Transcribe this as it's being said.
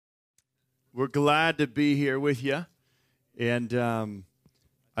We're glad to be here with you. And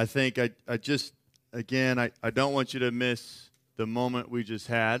I think I just, again, I don't want you to miss the moment we just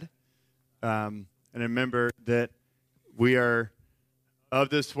had. And remember that we are of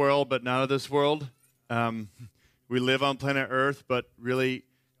this world, but not of this world. We live on planet Earth, but really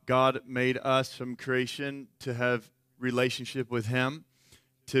God made us from creation to have relationship with Him,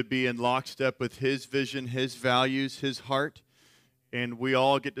 to be in lockstep with His vision, His values, His heart. And we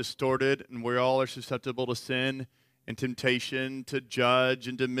all get distorted, and we all are susceptible to sin and temptation, to judge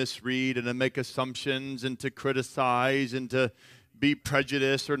and to misread and to make assumptions and to criticize and to be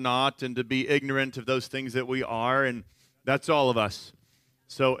prejudiced or not and to be ignorant of those things that we are. And that's all of us.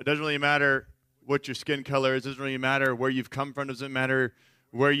 So it doesn't really matter what your skin color is. It doesn't really matter where you've come from. It doesn't matter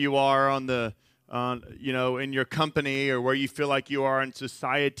where you are in your company or where you feel like you are in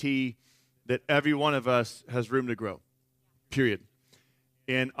society, that every one of us has room to grow, period.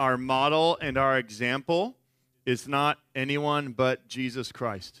 And our model and our example is not anyone but Jesus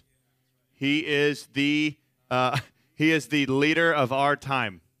Christ. He is the leader of our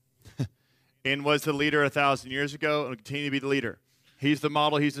time and was the leader 1,000 years ago and will continue to be the leader. He's the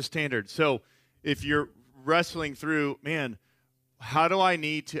model. He's the standard. So if you're wrestling through, man, how do I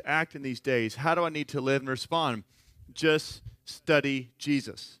need to act in these days? How do I need to live and respond? Just study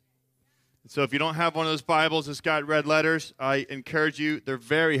Jesus. So if you don't have one of those Bibles that's got red letters, I encourage you. They're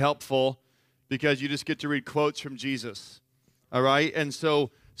very helpful because you just get to read quotes from Jesus. All right? And so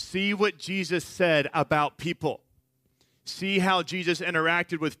see what Jesus said about people. See how Jesus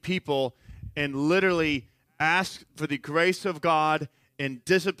interacted with people and literally ask for the grace of God and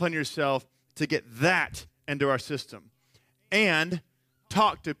discipline yourself to get that into our system. And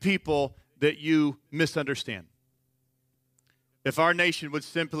talk to people that you misunderstand. If our nation would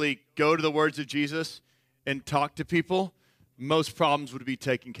simply go to the words of Jesus and talk to people, most problems would be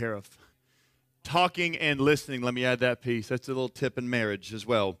taken care of. Talking and listening, let me add that piece. That's a little tip in marriage as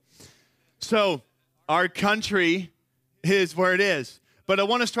well. So our country is where it is. But I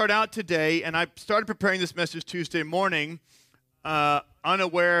want to start out today, and I started preparing this message Tuesday morning,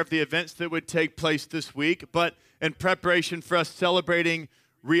 unaware of the events that would take place this week, but in preparation for us celebrating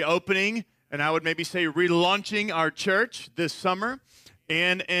reopening, and I would maybe say relaunching our church this summer,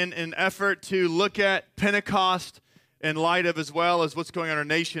 and in an effort to look at Pentecost in light of as well as what's going on in our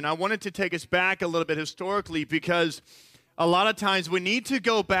nation. I wanted to take us back a little bit historically because a lot of times we need to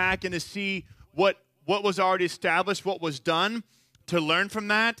go back and to see what was already established, what was done, to learn from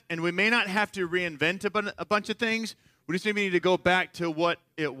that, and we may not have to reinvent a bunch of things. We just need to go back to what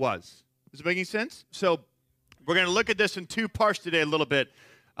it was. Is it making sense? So we're going to look at this in two parts today a little bit.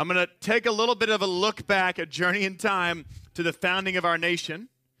 I'm going to take a little bit of a look back, a journey in time to the founding of our nation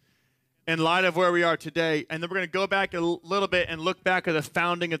in light of where we are today. And then we're going to go back a little bit and look back at the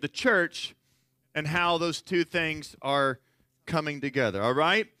founding of the church and how those two things are coming together. All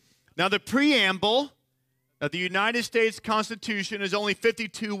right? Now, the preamble of the United States Constitution is only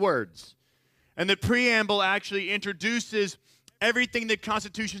 52 words. And the preamble actually introduces everything the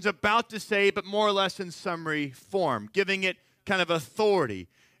Constitution is about to say, but more or less in summary form, giving it kind of authority.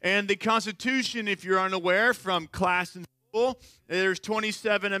 And the Constitution, if you're unaware from class in school, there's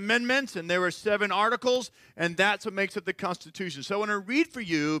 27 amendments, and there were 7 articles, and that's what makes up the Constitution. So I want to read for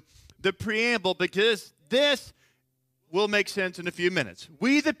you the preamble because this will make sense in a few minutes.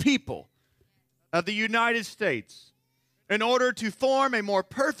 We, the people of the United States, in order to form a more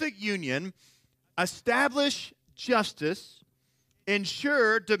perfect union, establish justice,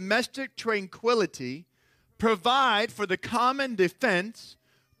 ensure domestic tranquility, provide for the common defense,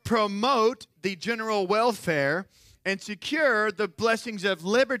 promote the general welfare, and secure the blessings of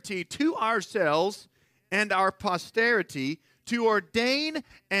liberty to ourselves and our posterity, to ordain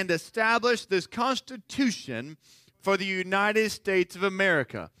and establish this Constitution for the United States of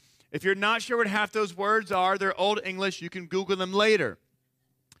America. If you're not sure what half those words are, they're Old English. You can Google them later.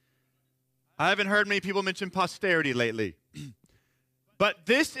 I haven't heard many people mention posterity lately. But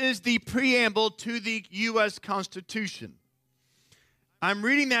this is the preamble to the U.S. Constitution. I'm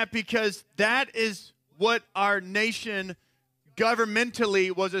reading that because that is what our nation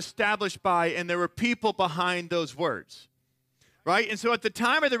governmentally was established by, and there were people behind those words, right? And so at the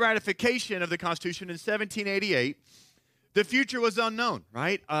time of the ratification of the Constitution in 1788, the future was unknown,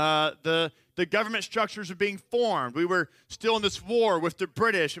 right? The government structures were being formed. We were still in this war with the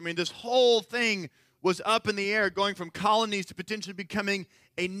British. I mean, this whole thing was up in the air, going from colonies to potentially becoming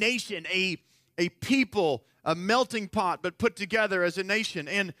a nation, a people, a melting pot, but put together as a nation.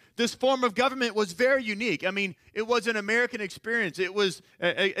 And this form of government was very unique. I mean, it was an American experience. It was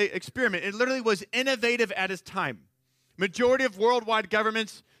an experiment. It literally was innovative at its time. Majority of worldwide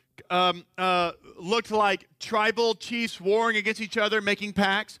governments looked like tribal chiefs warring against each other, making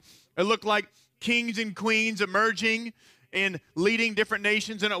pacts. It looked like kings and queens emerging and leading different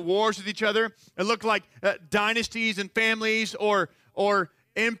nations and at wars with each other. It looked like dynasties and families or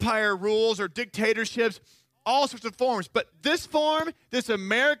empire rules or dictatorships, all sorts of forms. But this form, this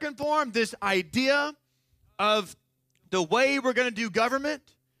American form, this idea of the way we're going to do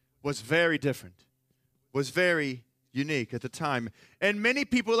government was very different, was very unique at the time. And many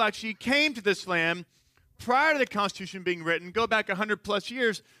people actually came to this land prior to the Constitution being written, go back 100 plus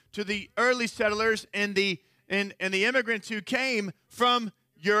years to the early settlers and the immigrants who came from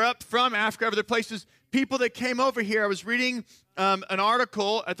Europe, from Africa, other places, people that came over here. I was reading an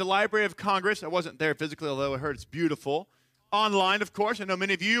article at the Library of Congress. I wasn't there physically, although I heard it's beautiful. Online, of course. I know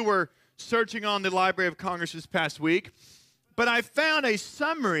many of you were searching on the Library of Congress this past week. But I found a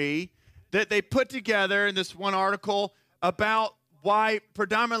summary that they put together in this one article about why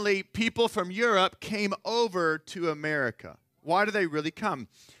predominantly people from Europe came over to America. Why do they really come?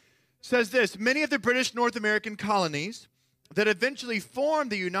 It says this: many of the British North American colonies that eventually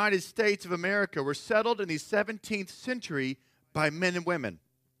formed the United States of America were settled in the 17th century by men and women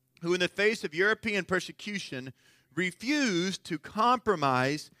who, in the face of European persecution, refused to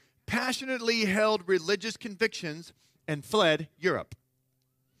compromise passionately held religious convictions and fled Europe.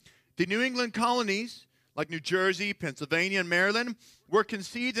 The New England colonies, like New Jersey, Pennsylvania, and Maryland, were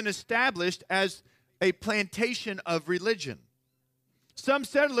conceived and established as a plantation of religion. Some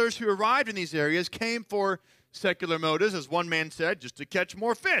settlers who arrived in these areas came for secular motives, as one man said, just to catch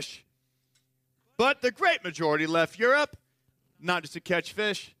more fish. But the great majority left Europe, not just to catch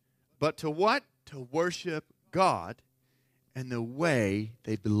fish, but to what? To worship God and the way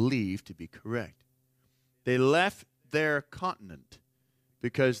they believed to be correct. They left their continent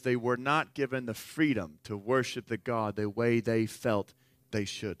because they were not given the freedom to worship the God the way they felt they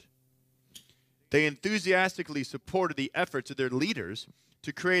should. They enthusiastically supported the efforts of their leaders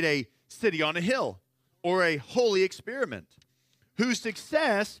to create a city on a hill or a holy experiment whose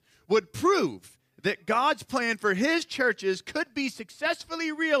success would prove that God's plan for his churches could be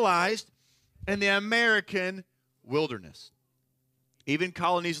successfully realized in the American wilderness. Even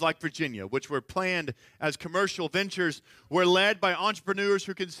colonies like Virginia, which were planned as commercial ventures, were led by entrepreneurs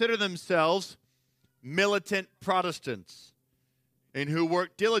who consider themselves militant Protestants and who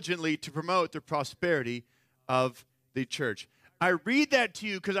worked diligently to promote the prosperity of the church. I read that to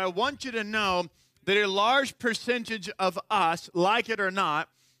you because I want you to know that a large percentage of us, like it or not,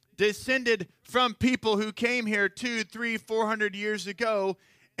 descended from people who came here 200, 300, 400 years ago,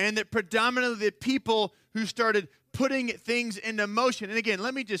 and that predominantly the people who started putting things into motion. And again,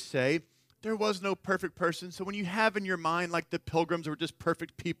 let me just say, there was no perfect person. So when you have in your mind like the Pilgrims were just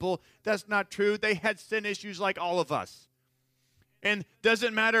perfect people, that's not true. They had sin issues like all of us. And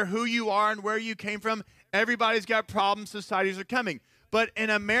doesn't matter who you are and where you came from, everybody's got problems, societies are coming. But in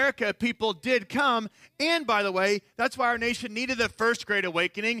America, people did come. And by the way, that's why our nation needed the first Great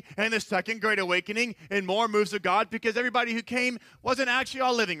Awakening and the second Great Awakening and more moves of God, because everybody who came wasn't actually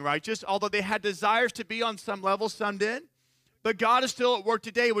all living righteous, although they had desires to be on some level, some did. But God is still at work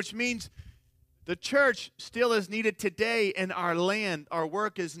today, which means the church still is needed today in our land. Our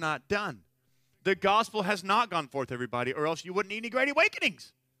work is not done. The gospel has not gone forth, everybody, or else you wouldn't need any Great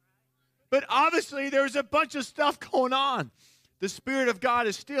Awakenings. But obviously, there's a bunch of stuff going on. The Spirit of God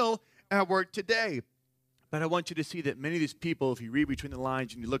is still at work today. But I want you to see that many of these people, if you read between the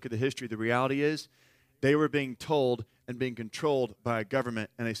lines and you look at the history, the reality is they were being told and being controlled by a government,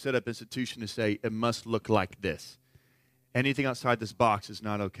 and they set up an institution to say it must look like this. Anything outside this box is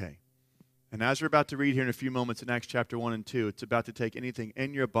not okay. And as we're about to read here in a few moments in Acts chapter 1 and 2, it's about to take anything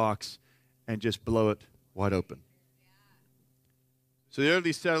in your box and just blow it wide open. So the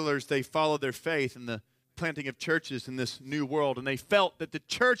early settlers, they followed their faith in the planting of churches in this new world, and they felt that the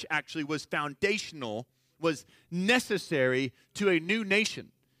church actually was foundational, was necessary to a new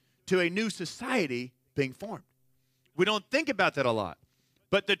nation, to a new society being formed. We don't think about that a lot,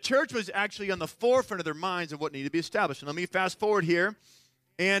 but the church was actually on the forefront of their minds of what needed to be established. And let me fast forward here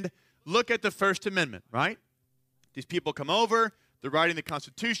and look at the First Amendment, right? These people come over, they're writing the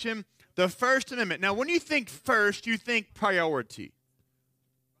Constitution. The First Amendment. Now, when you think first, you think priority,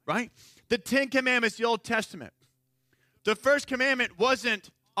 right? The Ten Commandments, the Old Testament. The first commandment wasn't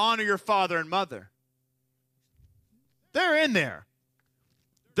honor your father and mother. They're in there.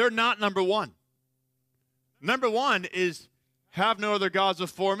 They're not number one. Number one is have no other gods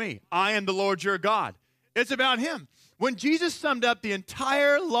before me. I am the Lord your God. It's about him. When Jesus summed up the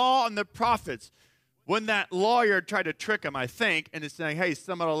entire law and the prophets, when that lawyer tried to trick him, I think, and is saying, hey,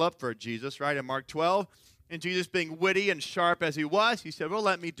 sum it all up for Jesus, right, in Mark 12, And Jesus, being witty and sharp as he was, he said, well,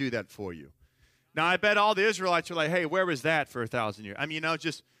 let me do that for you. Now, I bet all the Israelites are like, hey, where was that for 1,000 years? I mean,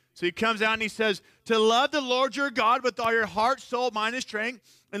 just, so he comes out and he says, to love the Lord your God with all your heart, soul, mind, and strength,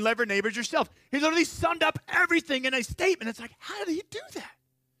 and love your neighbors yourself. He literally summed up everything in a statement. It's like, how did he do that?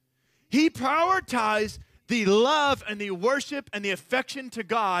 He prioritized the love and the worship and the affection to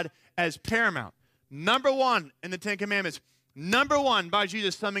God as paramount. Number one in the Ten Commandments. Number one by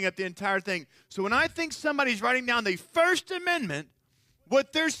Jesus, summing up the entire thing. So when I think somebody's writing down the First Amendment,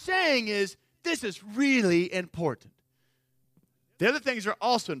 what they're saying is, this is really important. The other things are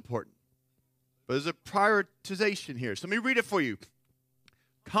also important. But there's a prioritization here. So let me read it for you.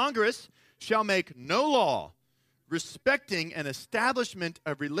 Congress shall make no law respecting an establishment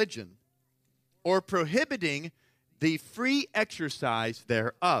of religion or prohibiting the free exercise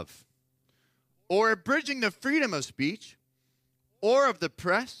thereof, or abridging the freedom of speech, or of the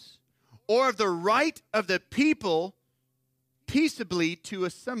press, or of the right of the people peaceably to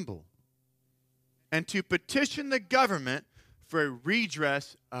assemble, and to petition the government for a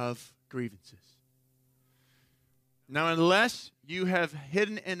redress of grievances. Now, unless you have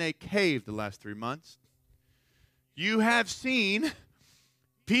hidden in a cave the last 3 months, you have seen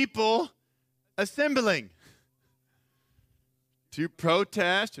people assembling to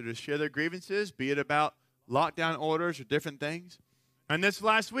protest or to share their grievances, be it about lockdown orders or different things. And this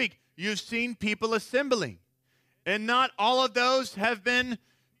last week, you've seen people assembling. And not all of those have been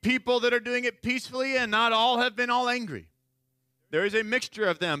people that are doing it peacefully, and not all have been all angry. There is a mixture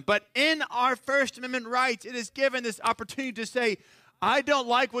of them. But in our First Amendment rights, it is given this opportunity to say, I don't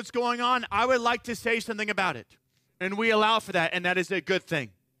like what's going on. I would like to say something about it. And we allow for that, and that is a good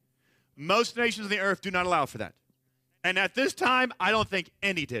thing. Most nations on the earth do not allow for that. And at this time, I don't think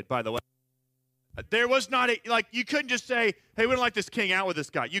any did, by the way. There was not you couldn't just say, hey, we don't like this king, out with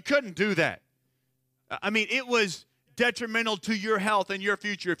this guy. You couldn't do that. I mean, it was detrimental to your health and your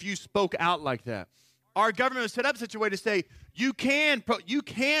future if you spoke out like that. Our government was set up in such a way to say, you can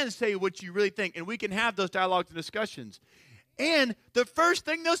say what you really think, and we can have those dialogues and discussions. And the first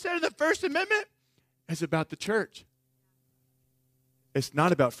thing they'll say in the First Amendment is about the church. It's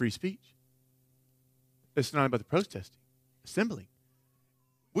not about free speech. It's not about the protesting, assembling.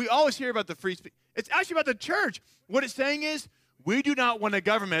 We always hear about the free speech. It's actually about the church. What it's saying is, we do not want a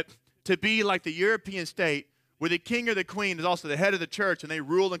government to be like the European state where the king or the queen is also the head of the church and they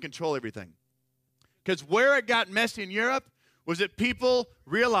rule and control everything. Because where it got messy in Europe was that people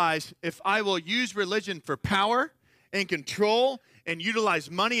realized, if I will use religion for power and control and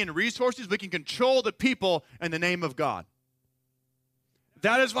utilize money and resources, we can control the people in the name of God.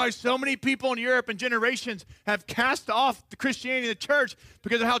 That is why so many people in Europe and generations have cast off the Christianity and the church,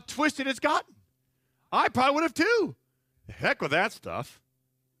 because of how twisted it's gotten. I probably would have too. The heck with that stuff.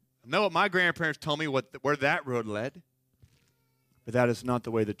 I know what my grandparents told me where that road led. But that is not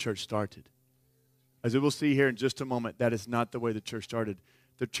the way the church started. As we will see here in just a moment, that is not the way the church started.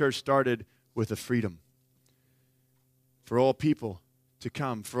 The church started with a freedom for all people to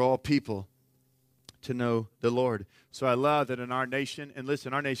come, for all people to know the Lord. So I love that in our nation, and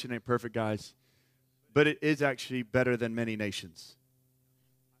listen, our nation ain't perfect, guys, but it is actually better than many nations.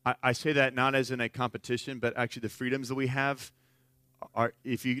 I say that not as in a competition, but actually the freedoms that we have are,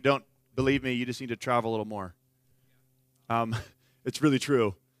 if you don't believe me, you just need to travel a little more. It's really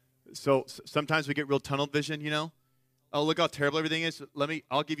true. So sometimes we get real tunnel vision, you know. Oh, look how terrible everything is.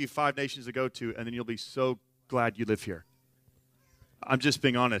 I'll give you 5 nations to go to, and then you'll be so glad you live here. I'm just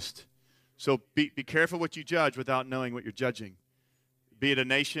being honest. So be careful what you judge without knowing what you're judging. Be it a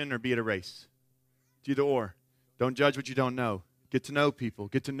nation or be it a race. It's either or. Don't judge what you don't know. Get to know people.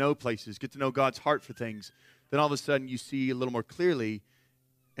 Get to know places. Get to know God's heart for things. Then all of a sudden you see a little more clearly,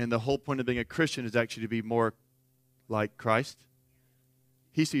 and the whole point of being a Christian is actually to be more like Christ.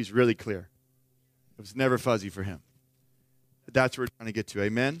 He sees really clear. It was never fuzzy for him. That's where we're trying to get to.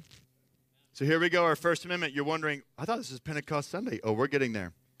 Amen? So here we go, our First Amendment. You're wondering, I thought this was Pentecost Sunday. Oh, we're getting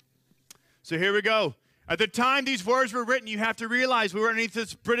there. So here we go. At the time these words were written, you have to realize we were underneath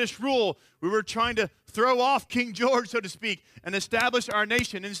this British rule. We were trying to throw off King George, so to speak, and establish our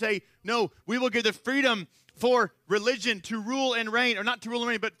nation and say, no, we will give the freedom for religion to rule and reign, or not to rule and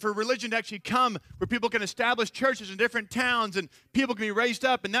reign, but for religion to actually come where people can establish churches in different towns and people can be raised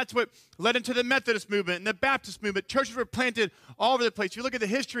up. And that's what led into the Methodist movement and the Baptist movement. Churches were planted all over the place. If you look at the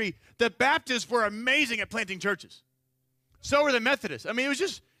history, the Baptists were amazing at planting churches. So were the Methodists. I mean,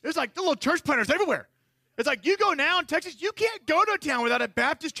 it was like the little church planters everywhere. It's like you go now in Texas, you can't go to a town without a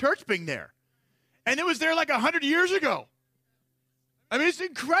Baptist church being there. And it was there like 100 years ago. I mean, it's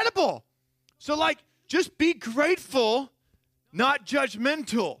incredible. So just be grateful, not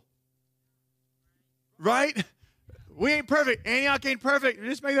judgmental. right? We ain't perfect. Antioch ain't perfect.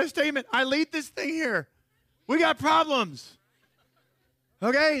 Just make that statement. I lead this thing here. We got problems.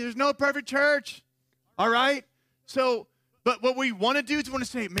 Okay? There's no perfect church. All right? So, but what we want to do is we want to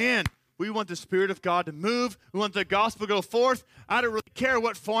say, man, we want the Spirit of God to move. We want the gospel to go forth. I don't really care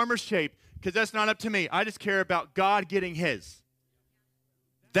what form or shape, because that's not up to me. I just care about God getting his.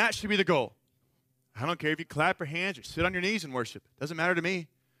 That should be the goal. I don't care if you clap your hands or sit on your knees and worship. It doesn't matter to me.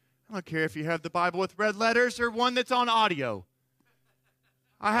 I don't care if you have the Bible with red letters or one that's on audio.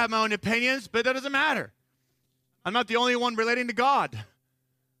 I have my own opinions, but that doesn't matter. I'm not the only one relating to God.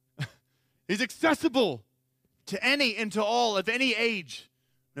 He's accessible to any and to all of any age,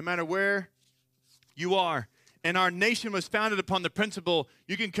 no matter where you are. And our nation was founded upon the principle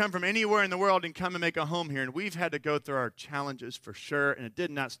you can come from anywhere in the world and come and make a home here. And we've had to go through our challenges for sure, and it did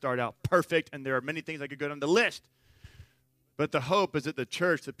not start out perfect, and there are many things I could go down the list. But the hope is that the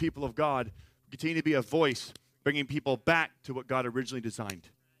church, the people of God, continue to be a voice, bringing people back to what God originally designed,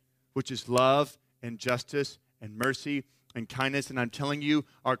 which is love and justice and mercy and kindness. And I'm telling you,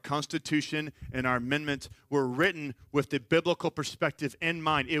 our Constitution and our amendments were written with the biblical perspective in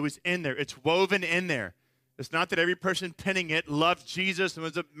mind. It was in there. It's woven in there. It's not that every person penning it loved Jesus and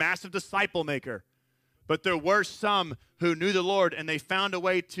was a massive disciple maker. But there were some who knew the Lord, and they found a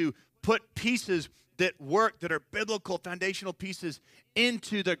way to put pieces that work, that are biblical foundational pieces,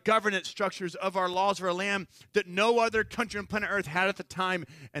 into the governance structures of our laws of our land that no other country on planet Earth had at the time.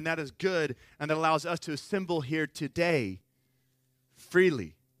 And that is good, and that allows us to assemble here today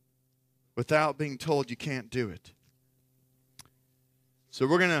freely without being told you can't do it. So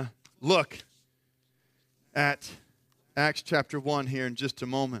we're going to look at Acts chapter 1 here in just a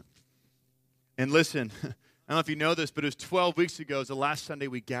moment. And listen, I don't know if you know this, but it was 12 weeks ago, it was the last Sunday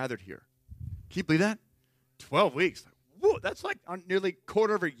we gathered here. Can you believe that? 12 weeks. Whoa, that's like nearly a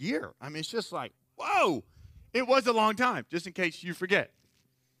quarter of a year. I mean, it's just like, whoa. It was a long time, just in case you forget.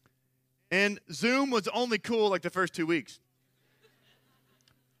 And Zoom was only cool like the first 2 weeks.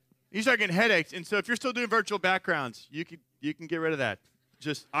 You start getting headaches, and so if you're still doing virtual backgrounds, you can get rid of that.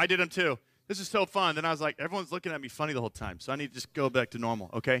 I did them too. This is so fun. Then I was like, everyone's looking at me funny the whole time, so I need to just go back to normal,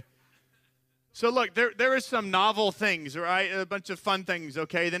 okay? So look, there is some novel things, right? A bunch of fun things,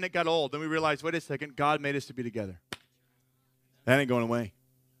 okay? Then it got old. Then we realized, wait a second, God made us to be together. That ain't going away.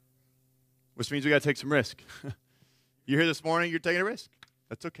 Which means we got to take some risk. You're here this morning, you're taking a risk.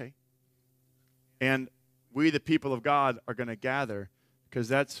 That's okay. And we, the people of God, are going to gather because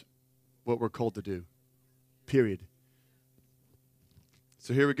that's what we're called to do, period.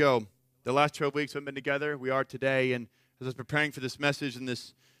 So here we go. The last 12 weeks we've been together. We are today. And as I was preparing for this message and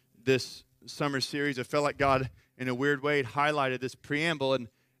this summer series, I felt like God, in a weird way, highlighted this preamble. And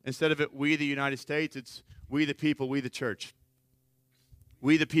instead of it, we, the United States, it's we, the people, we, the church.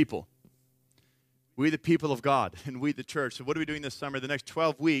 We, the people. We, the people of God, and we, the church. So what are we doing this summer? The next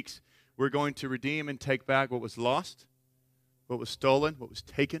 12 weeks, we're going to redeem and take back what was lost, what was stolen, what was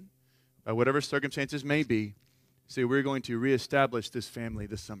taken, by whatever circumstances may be. So we're going to reestablish this family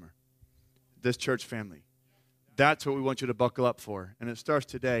this summer, this church family. That's what we want you to buckle up for. And it starts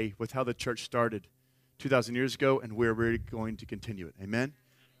today with how the church started 2,000 years ago and where we're going to continue it. Amen?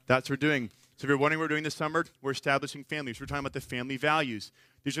 That's what we're doing. So if you're wondering what we're doing this summer, we're establishing families. We're talking about the family values.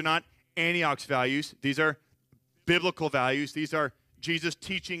 These are not Antioch's values. These are biblical values. These are Jesus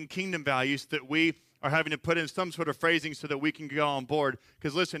teaching kingdom values that we are having to put in some sort of phrasing so that we can go on board.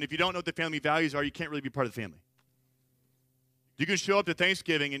 Because listen, if you don't know what the family values are, you can't really be part of the family. You can show up to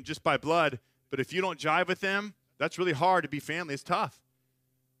Thanksgiving and just by blood, but if you don't jive with them, that's really hard to be family. It's tough,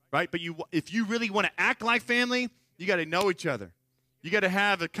 right? But if you really want to act like family, you got to know each other. You got to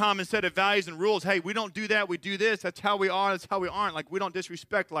have a common set of values and rules. Hey, we don't do that. We do this. That's how we are. That's how we aren't. Like, we don't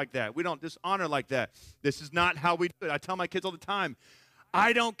disrespect like that. We don't dishonor like that. This is not how we do it. I tell my kids all the time,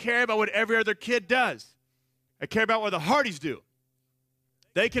 I don't care about what every other kid does. I care about what the Hardys do.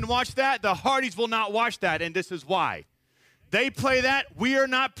 They can watch that. The Hardys will not watch that, and this is why. They play that. We are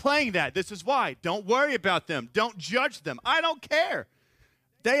not playing that. This is why. Don't worry about them. Don't judge them. I don't care.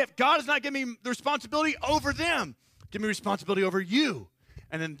 God has not given me the responsibility over them. Give me responsibility over you.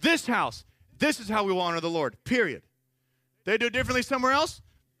 And in this house, this is how we will honor the Lord, period. They do it differently somewhere else.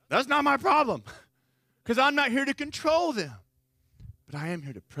 That's not my problem because I'm not here to control them. But I am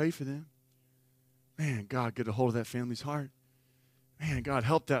here to pray for them. Man, God, get a hold of that family's heart. Man, God,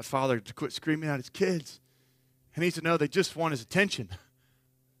 help that father to quit screaming at his kids. He needs to know they just want his attention.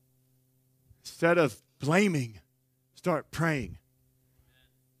 Instead of blaming, start praying.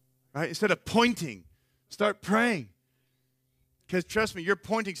 Right? Instead of pointing, start praying. Because trust me, your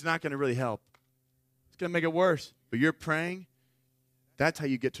pointing's not going to really help. It's going to make it worse. But you're praying, that's how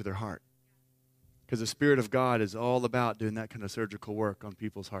you get to their heart. Because the Spirit of God is all about doing that kind of surgical work on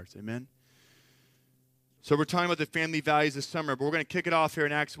people's hearts. Amen? So we're talking about the family values this summer, but we're going to kick it off here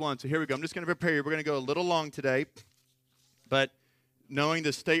in Acts 1. So here we go. I'm just going to prepare you. We're going to go a little long today, but knowing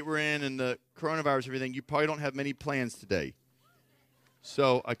the state we're in and the coronavirus and everything, you probably don't have many plans today.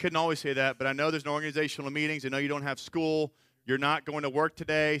 So I couldn't always say that, but I know there's no organizational meetings. I know you don't have school. You're not going to work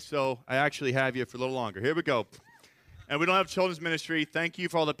today, so I actually have you for a little longer. Here we go. And we don't have children's ministry. Thank you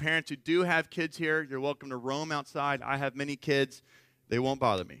for all the parents who do have kids here. You're welcome to roam outside. I have many kids. They won't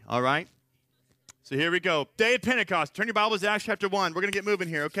bother me, all right? So here we go. Day of Pentecost. Turn your Bibles to Acts chapter 1. We're going to get moving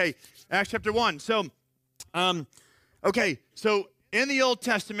here. Okay, Acts chapter 1. So in the Old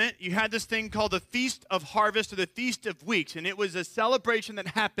Testament, you had this thing called the Feast of Harvest or the Feast of Weeks, and it was a celebration that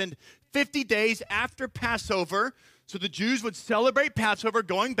happened 50 days after Passover. So the Jews would celebrate Passover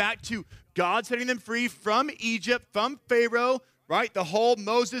going back to God setting them free from Egypt, from Pharaoh, right? The whole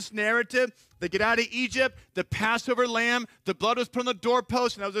Moses narrative. They get out of Egypt, the Passover lamb, the blood was put on the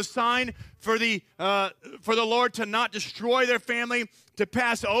doorpost, and that was a sign for the Lord to not destroy their family, to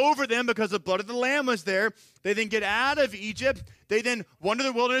pass over them because the blood of the lamb was there. They then get out of Egypt. They then wander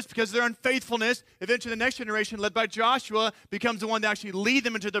the wilderness because of their unfaithfulness. Eventually, the next generation, led by Joshua, becomes the one to actually lead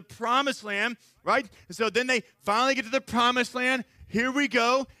them into the promised land, right? And so then they finally get to the promised land. Here we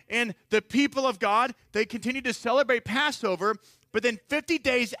go. And the people of God, they continue to celebrate Passover. But then 50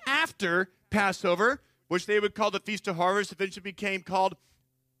 days after Passover, which they would call the Feast of Harvest, eventually became called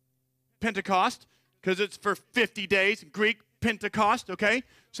Pentecost because it's for 50 days, Greek Pentecost, okay?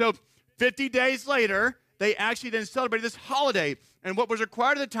 So 50 days later, they actually then celebrated this holiday. And what was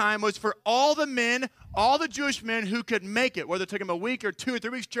required at the time was for all the men, all the Jewish men who could make it, whether it took them a week or 2 or 3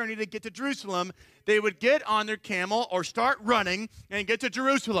 weeks journey to get to Jerusalem, they would get on their camel or start running and get to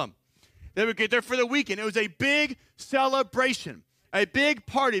Jerusalem. They would get there for the weekend. It was a big celebration, a big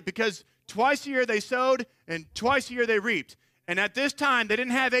party, because twice a year they sowed and twice a year they reaped. And at this time, they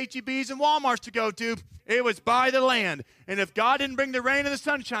didn't have H-E-Bs and Walmarts to go to. It was by the land. And if God didn't bring the rain and the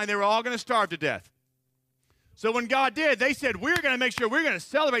sunshine, they were all going to starve to death. So when God did, they said, we're going to make sure we're going to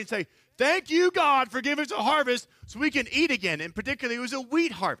celebrate and say, thank you, God, for giving us a harvest so we can eat again. And particularly, it was a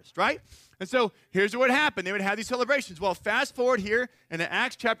wheat harvest, right? And so here's what happened. They would have these celebrations. Well, fast forward here in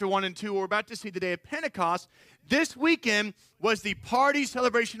Acts chapter 1 and 2, we're about to see the day of Pentecost. This weekend was the party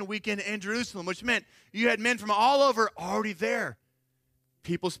celebration weekend in Jerusalem, which meant you had men from all over already there.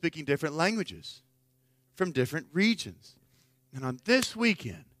 People speaking different languages from different regions. And on this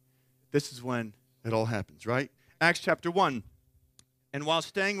weekend, this is when it all happens, right? Acts chapter 1. And while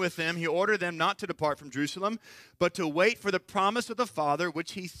staying with them, he ordered them not to depart from Jerusalem, but to wait for the promise of the Father,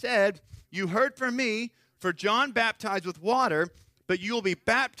 which he said, you heard from me, for John baptized with water, but you will be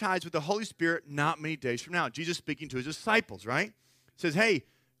baptized with the Holy Spirit not many days from now. Jesus speaking to his disciples, right? Says, hey,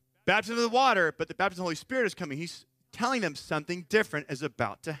 baptism of the water, but the baptism of the Holy Spirit is coming. He's telling them something different is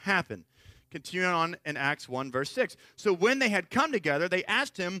about to happen. Continuing on in Acts 1, verse 6. So when they had come together, they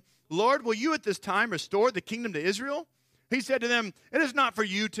asked him, Lord, will you at this time restore the kingdom to Israel? He said to them, it is not for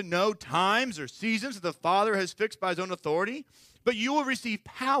you to know times or seasons that the Father has fixed by his own authority, but you will receive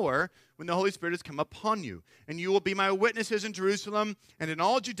power when the Holy Spirit has come upon you. And you will be my witnesses in Jerusalem and in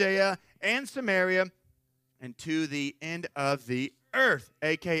all Judea and Samaria and to the end of the earth,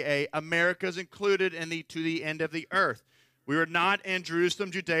 a.k.a. America's included in the to the end of the earth. We are not in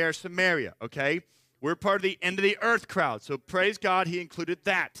Jerusalem, Judea, or Samaria, okay? We're part of the end of the earth crowd. So praise God, he included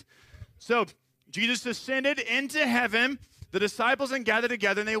that. So Jesus ascended into heaven. The disciples then gathered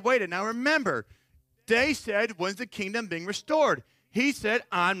together and they waited. Now remember, they said, when's the kingdom being restored? He said,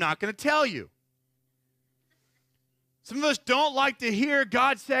 I'm not going to tell you. Some of us don't like to hear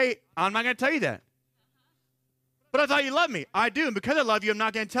God say, I'm not going to tell you that. But I thought you loved me. I do. And because I love you, I'm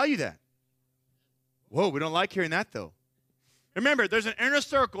not going to tell you that. Whoa, we don't like hearing that though. Remember, there's an inner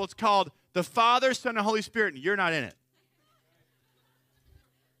circle. It's called the Father, Son, and Holy Spirit, and you're not in it.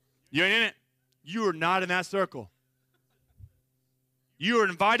 You ain't in it. You are not in that circle. You are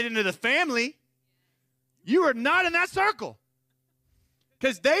invited into the family. You are not in that circle.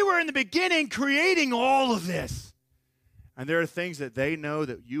 Because they were in the beginning creating all of this. And there are things that they know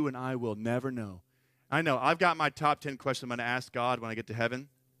that you and I will never know. I know. I've got my top 10 questions I'm going to ask God when I get to heaven.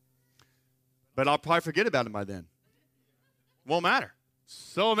 But I'll probably forget about them by then. Won't matter.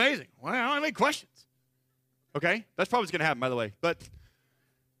 So amazing. Well, I don't have any questions. Okay? That's probably what's going to happen, by the way. But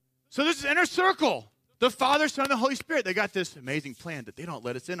so this is inner circle. The Father, Son, and the Holy Spirit. They got this amazing plan that they don't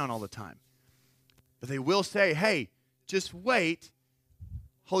let us in on all the time. But they will say, hey, just wait.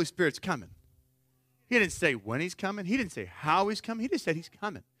 Holy Spirit's coming. He didn't say when he's coming. He didn't say how he's coming. He just said he's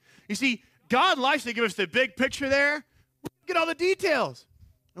coming. You see, God likes to give us the big picture there. We get all the details.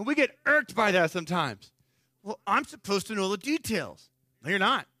 And we get irked by that sometimes. Well, I'm supposed to know the details. No, you're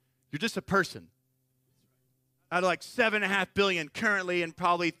not. You're just a person. Out of like 7.5 billion currently and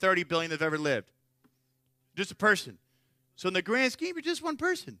probably 30 billion that have ever lived. Just a person. So in the grand scheme, you're just one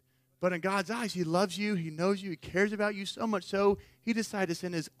person. But in God's eyes, he loves you, he knows you, he cares about you so much so, he decided to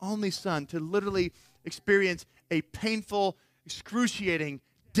send his only son to literally experience a painful, excruciating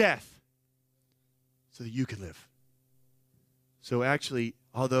death so that you could live. So actually,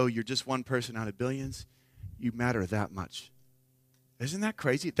 although you're just one person out of billions, you matter that much. Isn't that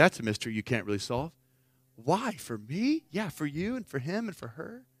crazy? That's a mystery you can't really solve. Why? For me? Yeah, for you and for him and for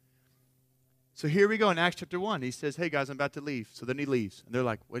her. So here we go in Acts chapter 1. He says, hey, guys, I'm about to leave. So then he leaves. And they're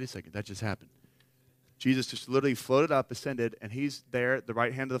like, wait a second, that just happened. Jesus just literally floated up, ascended, and he's there at the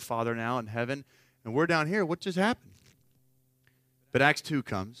right hand of the Father now in heaven. And we're down here. What just happened? But Acts 2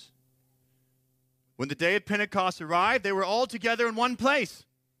 comes. When the day of Pentecost arrived, they were all together in one place.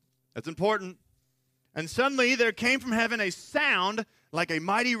 That's important. And suddenly there came from heaven a sound like a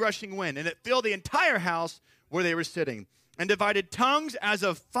mighty rushing wind, and it filled the entire house where they were sitting. And divided tongues as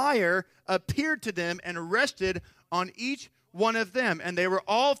of fire appeared to them and rested on each one of them. And they were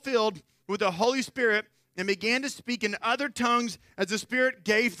all filled with the Holy Spirit and began to speak in other tongues as the Spirit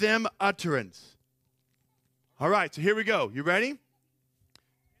gave them utterance. All right, so here we go. You ready?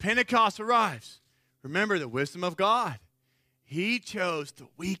 Pentecost arrives. Remember the wisdom of God. He chose the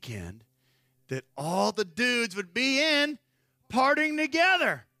weekend that all the dudes would be in partying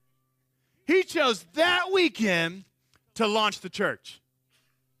together. He chose that weekend to launch the church.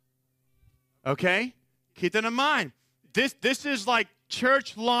 Okay? Keep that in mind. This is like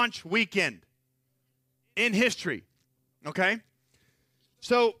church launch weekend in history. Okay?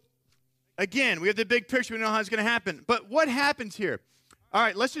 So, again, we have the big picture. We know how it's going to happen. But what happens here? All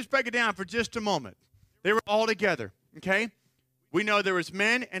right, let's just break it down for just a moment. They were all together. Okay? We know there was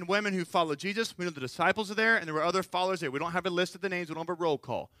men and women who followed Jesus. We know the disciples are there, and there were other followers there. We don't have a list of the names. We don't have a roll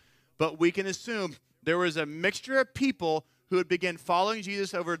call. But we can assume there was a mixture of people who had begun following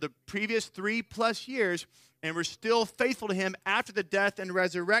Jesus over the previous 3+ years and were still faithful to him after the death and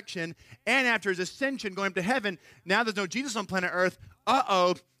resurrection and after his ascension going up to heaven. Now there's no Jesus on planet Earth.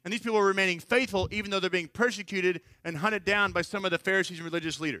 Uh-oh. And these people are remaining faithful even though they're being persecuted and hunted down by some of the Pharisees and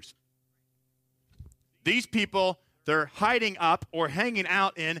religious leaders. These people, they're hiding up or hanging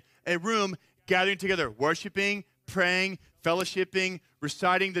out in a room, gathering together, worshiping, praying, fellowshipping,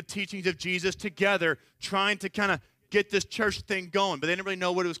 reciting the teachings of Jesus together, trying to kind of get this church thing going. But they didn't really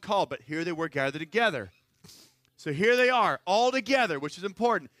know what it was called. But here they were gathered together. So here they are, all together, which is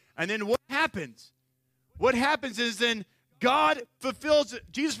important. And then what happens? What happens is then Jesus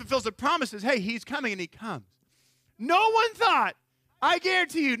fulfills the promises. Hey, he's coming, and he comes. No one thought, I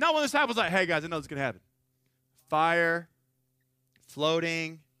guarantee you, not one of the disciples like, hey, guys, I know this is going to happen. Fire,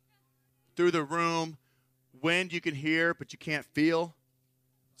 floating through the room, wind you can hear, but you can't feel.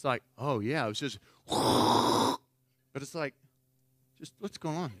 It's like, oh, yeah, it was just, but it's like, just what's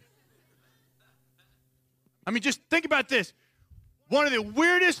going on here? I mean, just think about this. One of the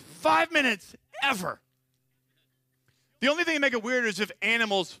weirdest 5 minutes ever. The only thing that make it weirder is if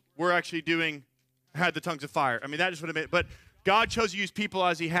animals were actually had the tongues of fire. I mean, that just would have been, but God chose to use people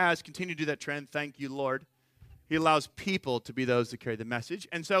as he has. Continue to do that trend. Thank you, Lord. He allows people to be those that carry the message.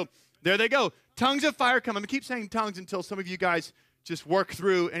 And so there they go. Tongues of fire come. I'm going to keep saying tongues until some of you guys just work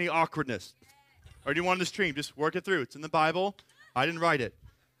through any awkwardness. Or anyone on the stream, just work it through. It's in the Bible. I didn't write it.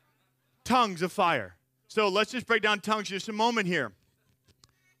 Tongues of fire. So let's just break down tongues just a moment here.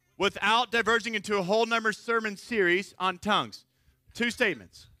 Without diverging into a whole number sermon series on tongues. 2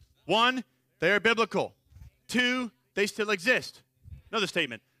 statements. 1, they are biblical. 2, they still exist. Another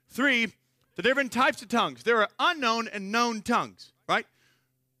statement. 3, the different types of tongues. There are unknown and known tongues, right?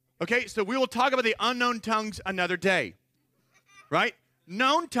 Okay, so we will talk about the unknown tongues another day, right?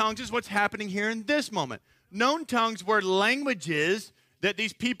 Known tongues is what's happening here in this moment. Known tongues were languages that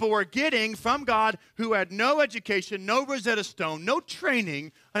these people were getting from God who had no education, no Rosetta Stone, no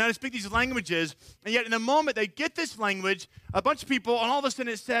training on how to speak these languages. And yet in the moment they get this language, a bunch of people, and all of a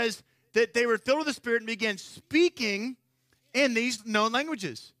sudden it says that they were filled with the Spirit and began speaking in these known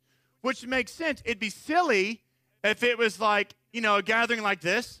languages. Which makes sense. It'd be silly if it was like, a gathering like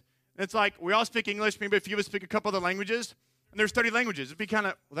this. And it's like, we all speak English, maybe a few of us speak a couple other languages, and there's 30 languages. It'd be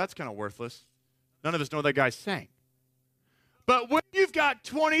that's kind of worthless. None of us know what that guy's saying. But when you've got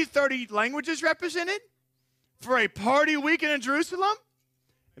 20, 30 languages represented for a party weekend in Jerusalem,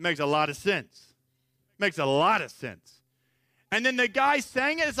 it makes a lot of sense. It makes a lot of sense. And then the guy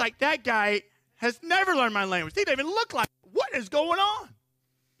saying it, it's like, that guy has never learned my language. They don't even look like it. What is going on?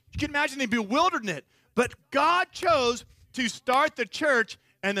 You can imagine they bewildered in it. But God chose to start the church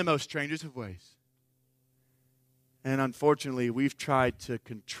and the most strangest of ways. And unfortunately, we've tried to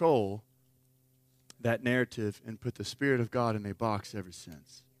control that narrative and put the Spirit of God in a box ever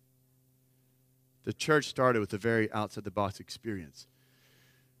since. The church started with a very outside-the-box experience.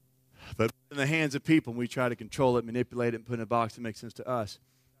 But in the hands of people, we try to control it, manipulate it, and put it in a box that makes sense to us.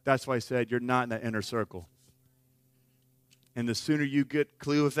 That's why I said you're not in that inner circle. And the sooner you get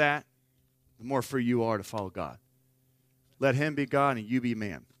clue of that, the more free you are to follow God. Let him be God and you be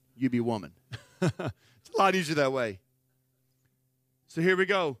man. You be woman. It's a lot easier that way. So here we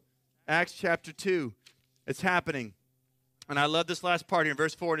go. Acts chapter 2. It's happening. And I love this last part here in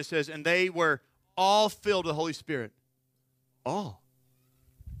verse 4. And it says, and they were all filled with the Holy Spirit. All.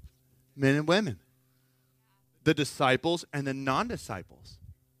 Men and women. The disciples and the non-disciples.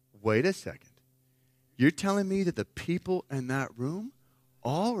 Wait a second. You're telling me that the people in that room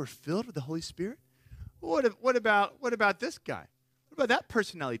all were filled with the Holy Spirit? What about this guy? What about that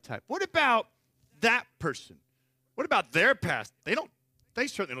personality type? What about that person? What about their past? They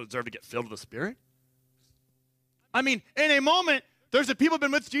certainly don't deserve to get filled with the Spirit. I mean, in a moment, there's the people who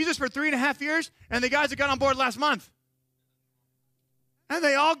have been with Jesus for 3.5 years, and the guys that got on board last month. And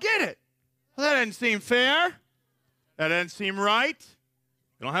they all get it. Well, that doesn't seem fair. That doesn't seem right.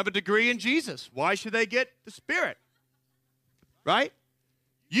 They don't have a degree in Jesus. Why should they get the Spirit? Right?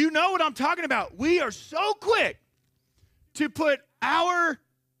 You know what I'm talking about. We are so quick to put our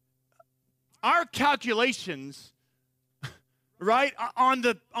calculations right on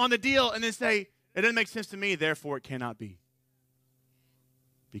the deal and then say, it doesn't make sense to me, therefore it cannot be.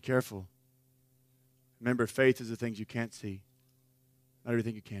 Be careful. Remember, faith is the things you can't see. Not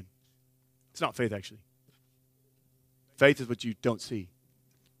everything you can. It's not faith, actually. Faith is what you don't see.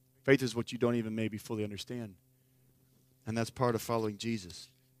 Faith is what you don't even maybe fully understand. And that's part of following Jesus.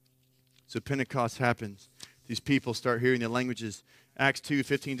 So Pentecost happens. These people start hearing the languages. Acts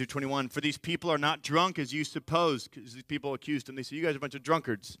 2:15-21. For these people are not drunk as you suppose. Because these people accused them. They say, you guys are a bunch of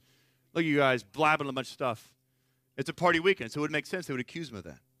drunkards. Look at you guys blabbing a bunch of stuff. It's a party weekend, so it would make sense they would accuse them of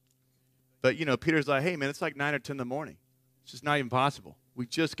that. But, Peter's like, hey, man, it's like 9 or 10 in the morning. It's just not even possible. We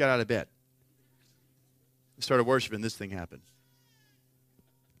just got out of bed. We started worshiping. This thing happened.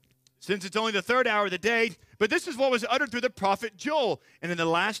 Since it's only the third hour of the day, but this is what was uttered through the prophet Joel. And in the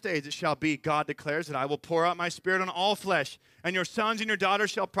last days it shall be, God declares, that I will pour out my Spirit on all flesh, and your sons and your daughters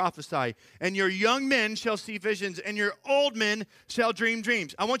shall prophesy, and your young men shall see visions, and your old men shall dream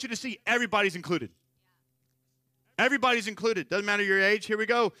dreams. I want you to see everybody's included. Everybody's included. Doesn't matter your age. Here we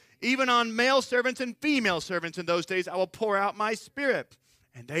go. Even on male servants and female servants in those days I will pour out my Spirit,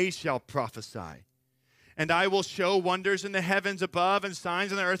 and they shall prophesy. And I will show wonders in the heavens above and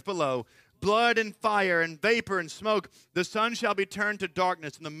signs on the earth below, blood and fire and vapor and smoke. The sun shall be turned to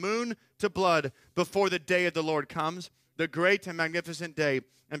darkness and the moon to blood before the day of the Lord comes, the great and magnificent day.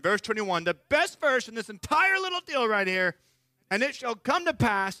 And verse 21, the best verse in this entire little deal right here. And it shall come to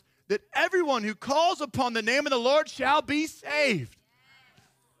pass that everyone who calls upon the name of the Lord shall be saved.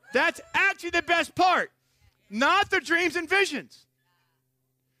 That's actually the best part, not the dreams and visions.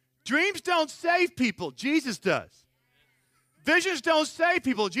 Dreams don't save people. Jesus does. Visions don't save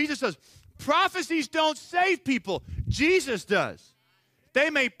people. Jesus does. Prophecies don't save people. Jesus does.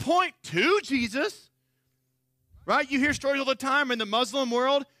 They may point to Jesus, right? You hear stories all the time in the Muslim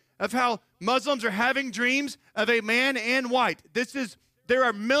world of how Muslims are having dreams of a man in white. There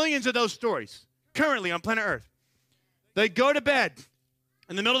are millions of those stories currently on planet Earth. They go to bed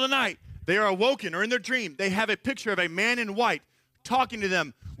in the middle of the night. They are awoken or in their dream. They have a picture of a man in white talking to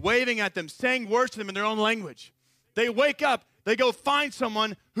them, waving at them, saying words to them in their own language. They wake up, they go find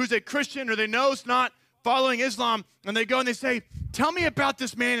someone who's a Christian or they know is not following Islam, and they go and they say, tell me about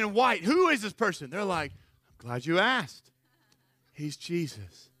this man in white. Who is this person? They're like, I'm glad you asked. He's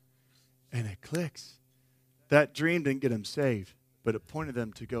Jesus. And it clicks. That dream didn't get them saved, but it pointed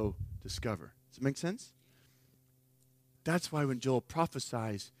them to go discover. Does it make sense? That's why when Joel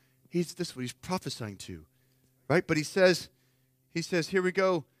prophesies, this is what he's prophesying to, right? But he says, here we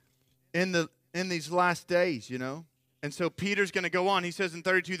go, in these last days, And so Peter's going to go on. He says in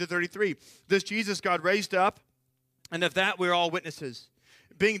 32-33, this Jesus God raised up, and of that we're all witnesses.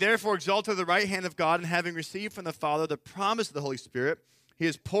 Being therefore exalted at the right hand of God, and having received from the Father the promise of the Holy Spirit, he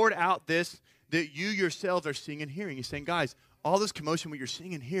has poured out this that you yourselves are seeing and hearing. He's saying, guys, all this commotion, what you're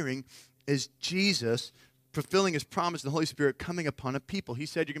seeing and hearing is Jesus fulfilling his promise of the Holy Spirit coming upon a people. He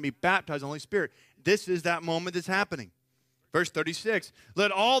said you're going to be baptized in the Holy Spirit. This is that moment that's happening. Verse 36,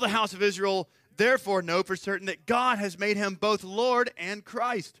 let all the house of Israel therefore know for certain that God has made him both Lord and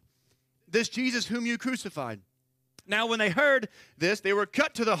Christ, this Jesus whom you crucified. Now when they heard this, they were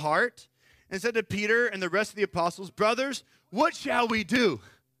cut to the heart and said to Peter and the rest of the apostles, brothers, what shall we do?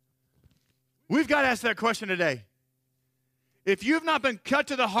 We've got to ask that question today. If you've not been cut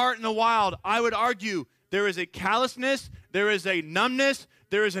to the heart in the wild, I would argue there is a callousness, there is a numbness,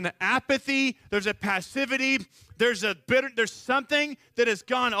 there is an apathy, there's a passivity, there's something that has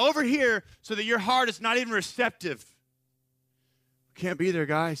gone over here so that your heart is not even receptive. Can't be there,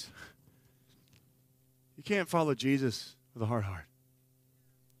 guys. You can't follow Jesus with a hard heart.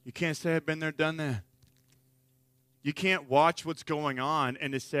 You can't say, I've been there, done that. You can't watch what's going on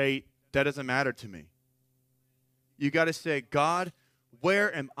and to say, that doesn't matter to me. You got to say, God,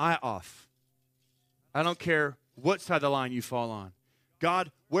 where am I off? I don't care what side of the line you fall on.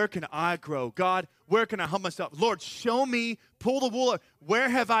 God, where can I grow? God, where can I help myself? Lord, show me, pull the wool. Where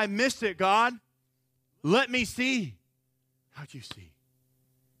have I missed it, God? Let me see. How'd you see?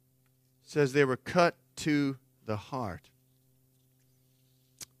 It says they were cut to the heart.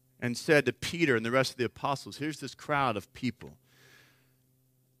 And said to Peter and the rest of the apostles, here's this crowd of people.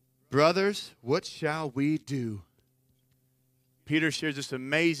 Brothers, what shall we do? Peter shares this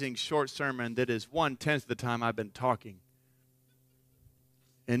amazing short sermon that is 1/10 of the time I've been talking.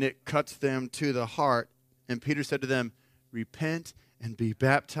 And it cuts them to the heart. And Peter said to them, repent and be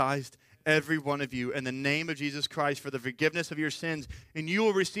baptized, every one of you, in the name of Jesus Christ for the forgiveness of your sins, and you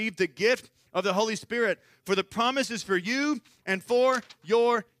will receive the gift of the Holy Spirit. For the promise is for you and for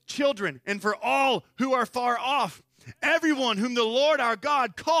your children, and for all who are far off, everyone whom the Lord our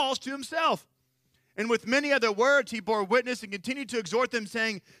God calls to himself. And with many other words he bore witness and continued to exhort them,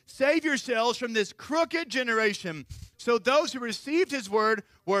 saying, save yourselves from this crooked generation. So those who received his word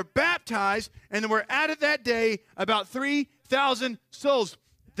were baptized, and there were added that day about 3,000 souls.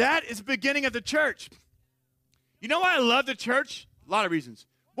 That is the beginning of the church. You know why I love the church? A lot of reasons.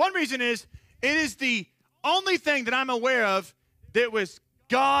 One reason is it is the only thing that I'm aware of that was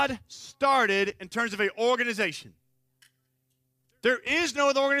God started in terms of an organization. There is no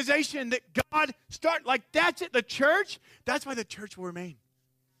other organization that God started. Like, that's it. The church, that's why the church will remain.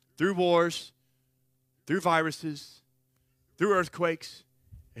 Through wars, through viruses, through earthquakes,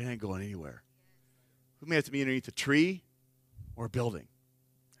 it ain't going anywhere. We may have to be underneath a tree or a building.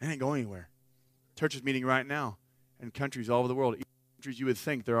 It ain't going anywhere. Church is meeting right now in countries all over the world. Countries you would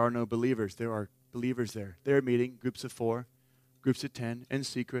think there are no believers. There are believers there. They're meeting, groups of 4. Groups of 10, in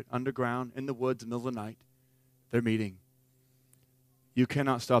secret, underground, in the woods, in the middle of the night. They're meeting. You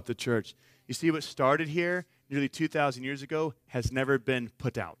cannot stop the church. You see, what started here nearly 2,000 years ago has never been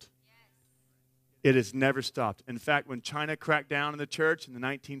put out. It has never stopped. In fact, when China cracked down on the church in the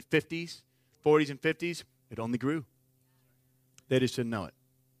 1950s, 40s and 50s, it only grew. They just didn't know it.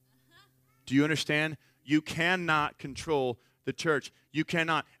 Do you understand? You cannot control the church. You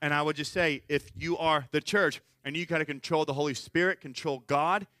cannot. And I would just say, if you are the church, and you got to control the Holy Spirit, control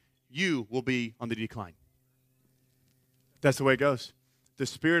God, you will be on the decline. That's the way it goes. The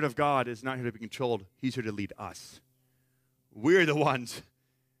Spirit of God is not here to be controlled. He's here to lead us. We're the ones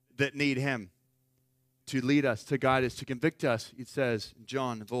that need him to lead us, to guide us, to convict us, it says in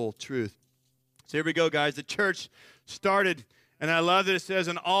John, of all truth. So here we go, guys. The church started, and I love that it says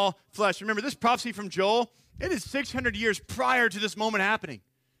in all flesh. Remember, this prophecy from Joel, it is 600 years prior to this moment happening.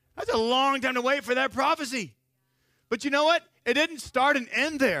 That's a long time to wait for that prophecy. But you know what? It didn't start and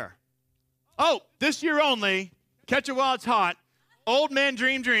end there. Oh, this year only, catch it while it's hot, old men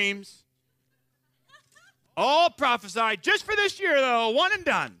dream dreams, all prophesied, just for this year though, one and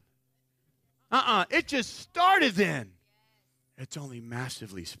done. It just started then. It's only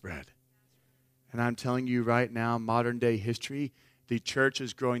massively spread. And I'm telling you right now, modern day history, the church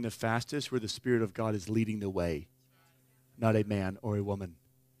is growing the fastest where the Spirit of God is leading the way, not a man or a woman.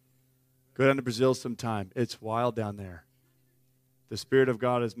 Go down to Brazil sometime. It's wild down there. The Spirit of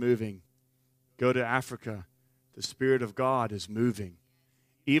God is moving. Go to Africa. The Spirit of God is moving.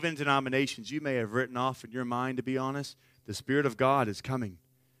 Even denominations you may have written off in your mind, to be honest, the Spirit of God is coming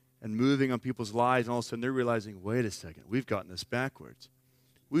and moving on people's lives. And all of a sudden they're realizing, wait a second, we've gotten this backwards.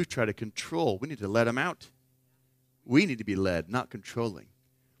 We've tried to control. We need to let them out. We need to be led, not controlling.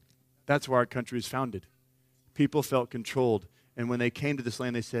 That's why our country was founded. People felt controlled. And when they came to this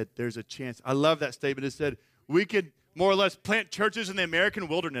land, they said, there's a chance. I love that statement. It said, we could more or less plant churches in the American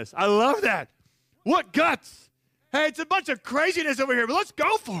wilderness. I love that. What guts. Hey, it's a bunch of craziness over here, but let's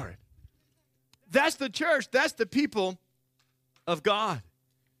go for it. That's the church. That's the people of God.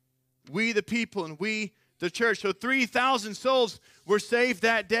 We the people and we the church. So 3,000 souls were saved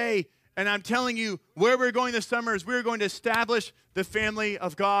that day. And I'm telling you, where we're going this summer is we're going to establish the family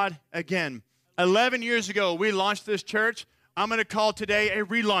of God again. 11 years ago, we launched this church. I'm going to call today a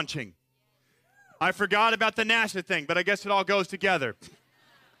relaunching. I forgot about the NASA thing, but I guess it all goes together.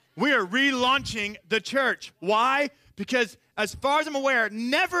 We are relaunching the church. Why? Because as far as I'm aware,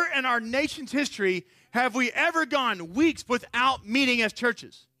 never in our nation's history have we ever gone weeks without meeting as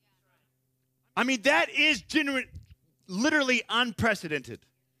churches. I mean, that is literally unprecedented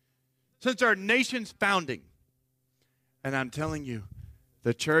since our nation's founding. And I'm telling you,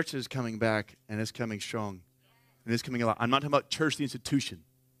 the church is coming back, and it's coming strong. And it's coming a lot. I'm not talking about church, the institution.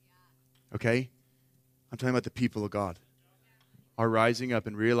 Okay? I'm talking about the people of God are rising up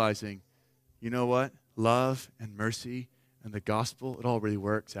and realizing, you know what? Love and mercy and the gospel, it all really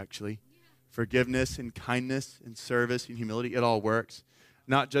works, actually. Forgiveness and kindness and service and humility, it all works.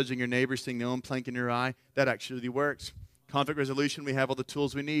 Not judging your neighbor, seeing no one plank in your eye, that actually works. Conflict resolution, we have all the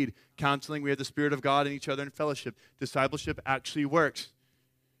tools we need. Counseling, we have the Spirit of God in each other in fellowship. Discipleship actually works.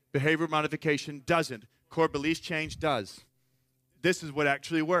 Behavior modification doesn't. Core beliefs change does. This is what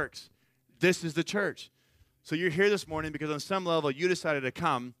actually works. This is the church. So you're here this morning because on some level you decided to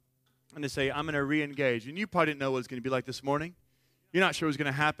come and to say, I'm going to re-engage. And you probably didn't know what it's going to be like this morning. You're not sure what's going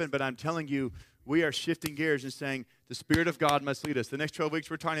to happen, but I'm telling you, we are shifting gears and saying the Spirit of God must lead us. The next 12 weeks,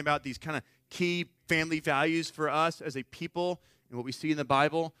 we're talking about these kind of key family values for us as a people and what we see in the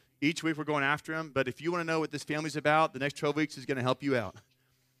Bible. Each week, we're going after them. But if you want to know what this family's about, the next 12 weeks is going to help you out.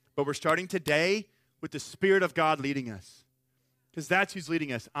 But we're starting today with the Spirit of God leading us because that's who's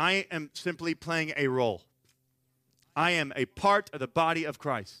leading us. I am simply playing a role. I am a part of the body of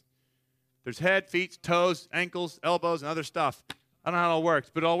Christ. There's head, feet, toes, ankles, elbows, and other stuff. I don't know how it all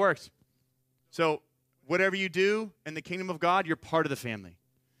works, but it all works. So whatever you do in the kingdom of God, you're part of the family.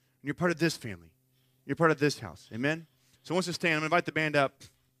 And you're part of this family. You're part of this house. Amen? So once you stand, I'm going to invite the band up.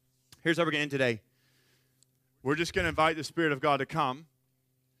 Here's how we're going to end today. We're just going to invite the Spirit of God to come.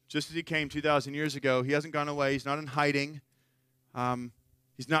 Just as he came 2,000 years ago, he hasn't gone away. He's not in hiding.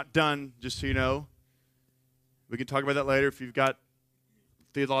 He's not done, just so you know. We can talk about that later if you've got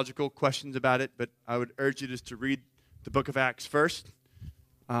theological questions about it, but I would urge you just to read the book of Acts first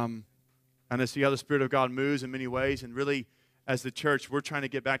and to see how the Spirit of God moves in many ways. And really, as the church, we're trying to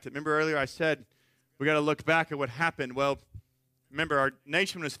get back to it. Remember earlier I said we got to look back at what happened. Well, remember, our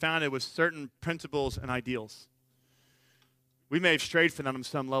nation was founded with certain principles and ideals. We may have strayed from that on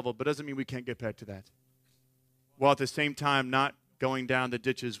some level, but doesn't mean we can't get back to that. While at the same time not going down the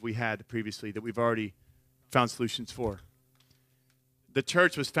ditches we had previously that we've already found solutions for. The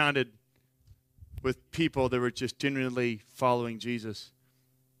church was founded with people that were just genuinely following Jesus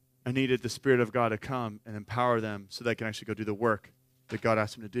and needed the Spirit of God to come and empower them so they can actually go do the work that God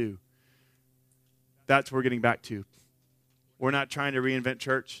asked them to do. That's what we're getting back to. We're not trying to reinvent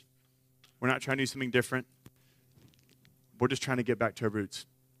church. We're not trying to do something different. We're just trying to get back to our roots.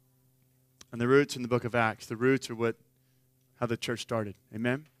 And the roots in the book of Acts, the roots are how the church started.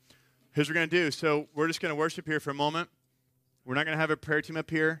 Amen? Here's what we're going to do. So we're just going to worship here for a moment. We're not going to have a prayer team up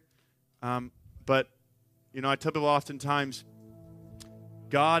here. But, you know, I tell people oftentimes,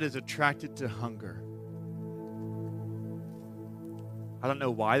 God is attracted to hunger. I don't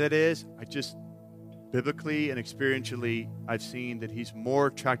know why that is. Biblically and experientially, I've seen that he's more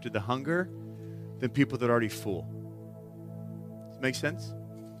attracted to hunger than people that are already full. Does that make sense?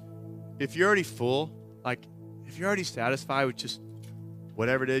 If you're already full, like, if you're already satisfied with just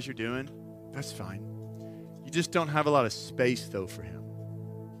whatever it is you're doing, that's fine. You just don't have a lot of space, though, for him.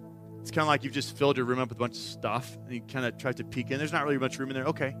 It's kind of like you've just filled your room up with a bunch of stuff, and he kind of tries to peek in. There's not really much room in there.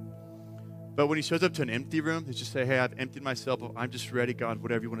 Okay. But when he shows up to an empty room, they just say, hey, I've emptied myself. I'm just ready, God,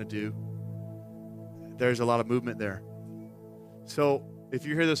 whatever you want to do. There's a lot of movement there. So if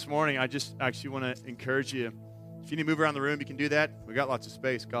you're here this morning, I just actually want to encourage you. If you need to move around the room, you can do that. We got lots of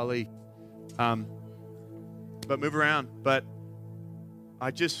space, golly. But move around. But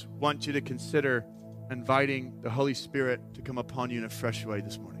I just want you to consider inviting the Holy Spirit to come upon you in a fresh way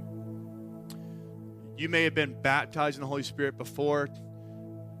this morning. You may have been baptized in the Holy Spirit before.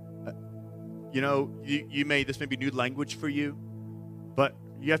 This may be new language for you. But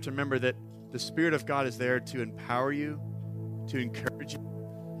you have to remember that the Spirit of God is there to empower you, to encourage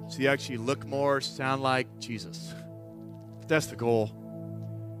you, so you actually look more, sound like Jesus. That's the goal.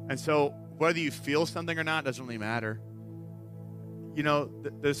 And so whether you feel something or not doesn't really matter. You know,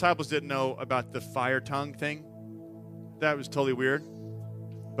 the disciples didn't know about the fire tongue thing. That was totally weird.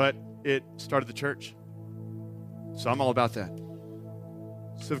 But it started the church. So I'm all about that.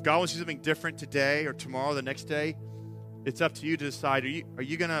 So if God wants to do something different today or tomorrow, the next day, it's up to you to decide, are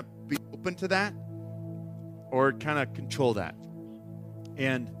you going to be open to that or kind of control that?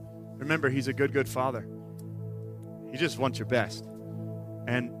 And remember, he's a good father. He just wants your best.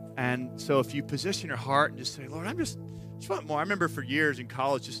 And so if you position your heart and just say, Lord, I just want more. I remember for years in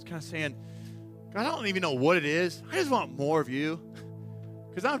college just kind of saying, God, I don't even know what it is. I just want more of you.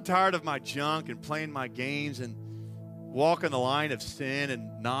 Because I'm tired of my junk and playing my games and walking the line of sin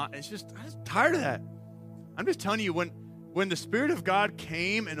and not. I'm just tired of that. I'm just telling you, when the Spirit of God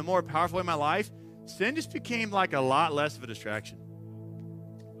came in a more powerful way in my life, sin just became like a lot less of a distraction.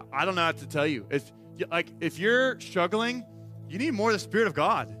 I don't know how to tell you. If you're struggling, you need more of the Spirit of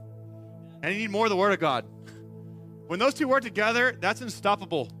God. And you need more of the Word of God. When those two work together, that's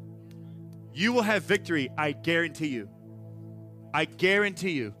unstoppable. You will have victory, I guarantee you. I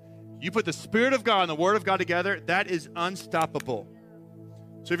guarantee you. You put the Spirit of God and the Word of God together, that is unstoppable.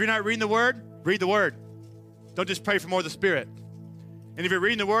 So if you're not reading the Word, read the Word. Don't just pray for more of the Spirit. And if you're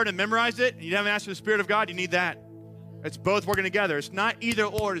reading the Word and memorize it, and you haven't asked for the Spirit of God, you need that. It's both working together. It's not either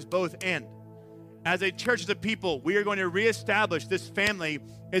or, it's both and. As a church, as a people, we are going to reestablish this family.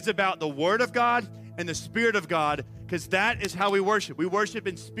 It's about the Word of God and the Spirit of God, because that is how we worship. We worship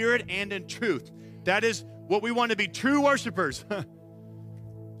in spirit and in truth. That is what we want to be, true worshipers.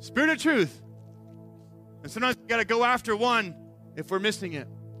 Spirit of truth. And sometimes we got to go after one if we're missing it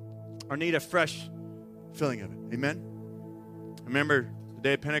or need a fresh filling of it. Amen? Remember the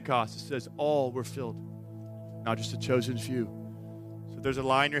day of Pentecost, it says all were filled, not just a chosen few. So if there's a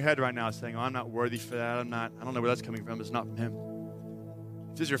lie in your head right now saying, oh, I'm not worthy for that. I don't know where that's coming from. It's not from him.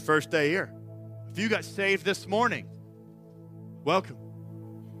 If this is your first day here, if you got saved this morning, welcome.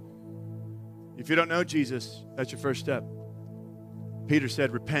 If you don't know Jesus, that's your first step. Peter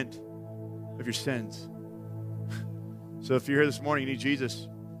said, repent of your sins. So if you're here this morning, you need Jesus,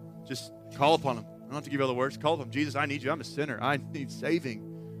 just call upon him. I don't have to give you all the words. Call upon him. Jesus, I need you. I'm a sinner. I need saving.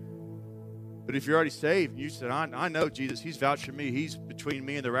 But if you're already saved, you said, I know Jesus. He's vouched for me. He's between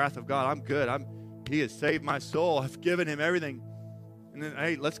me and the wrath of God. I'm good. He has saved my soul. I've given him everything. And then,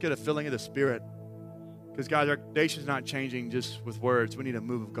 hey, let's get a filling of the Spirit. Because, guys, our nation's not changing just with words. We need a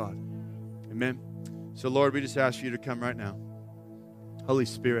move of God. Amen? So, Lord, we just ask you to come right now. Holy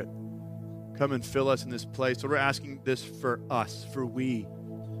Spirit, come and fill us in this place. Lord, we're asking this for us, for we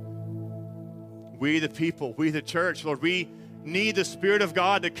the people, we the church. Lord, we need the Spirit of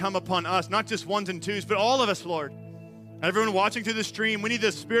God to come upon us, not just ones and twos, but all of us, Lord. Everyone watching through the stream, we need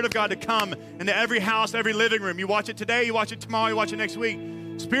the Spirit of God to come into every house, every living room. You watch it today, you watch it tomorrow, you watch it next week.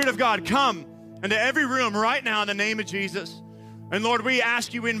 Spirit of God, come into every room right now in the name of Jesus. And Lord, we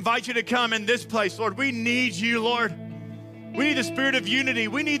ask you, we invite you to come in this place. Lord, we need you, Lord. We need the spirit of unity.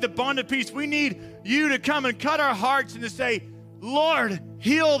 We need the bond of peace. We need you to come and cut our hearts and to say, Lord,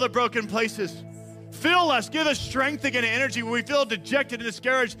 heal the broken places. Fill us. Give us strength again and energy when we feel dejected and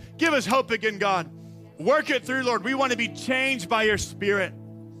discouraged. Give us hope again, God. Work it through, Lord. We want to be changed by your Spirit.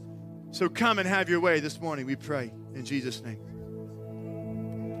 So come and have your way this morning, we pray in Jesus' name.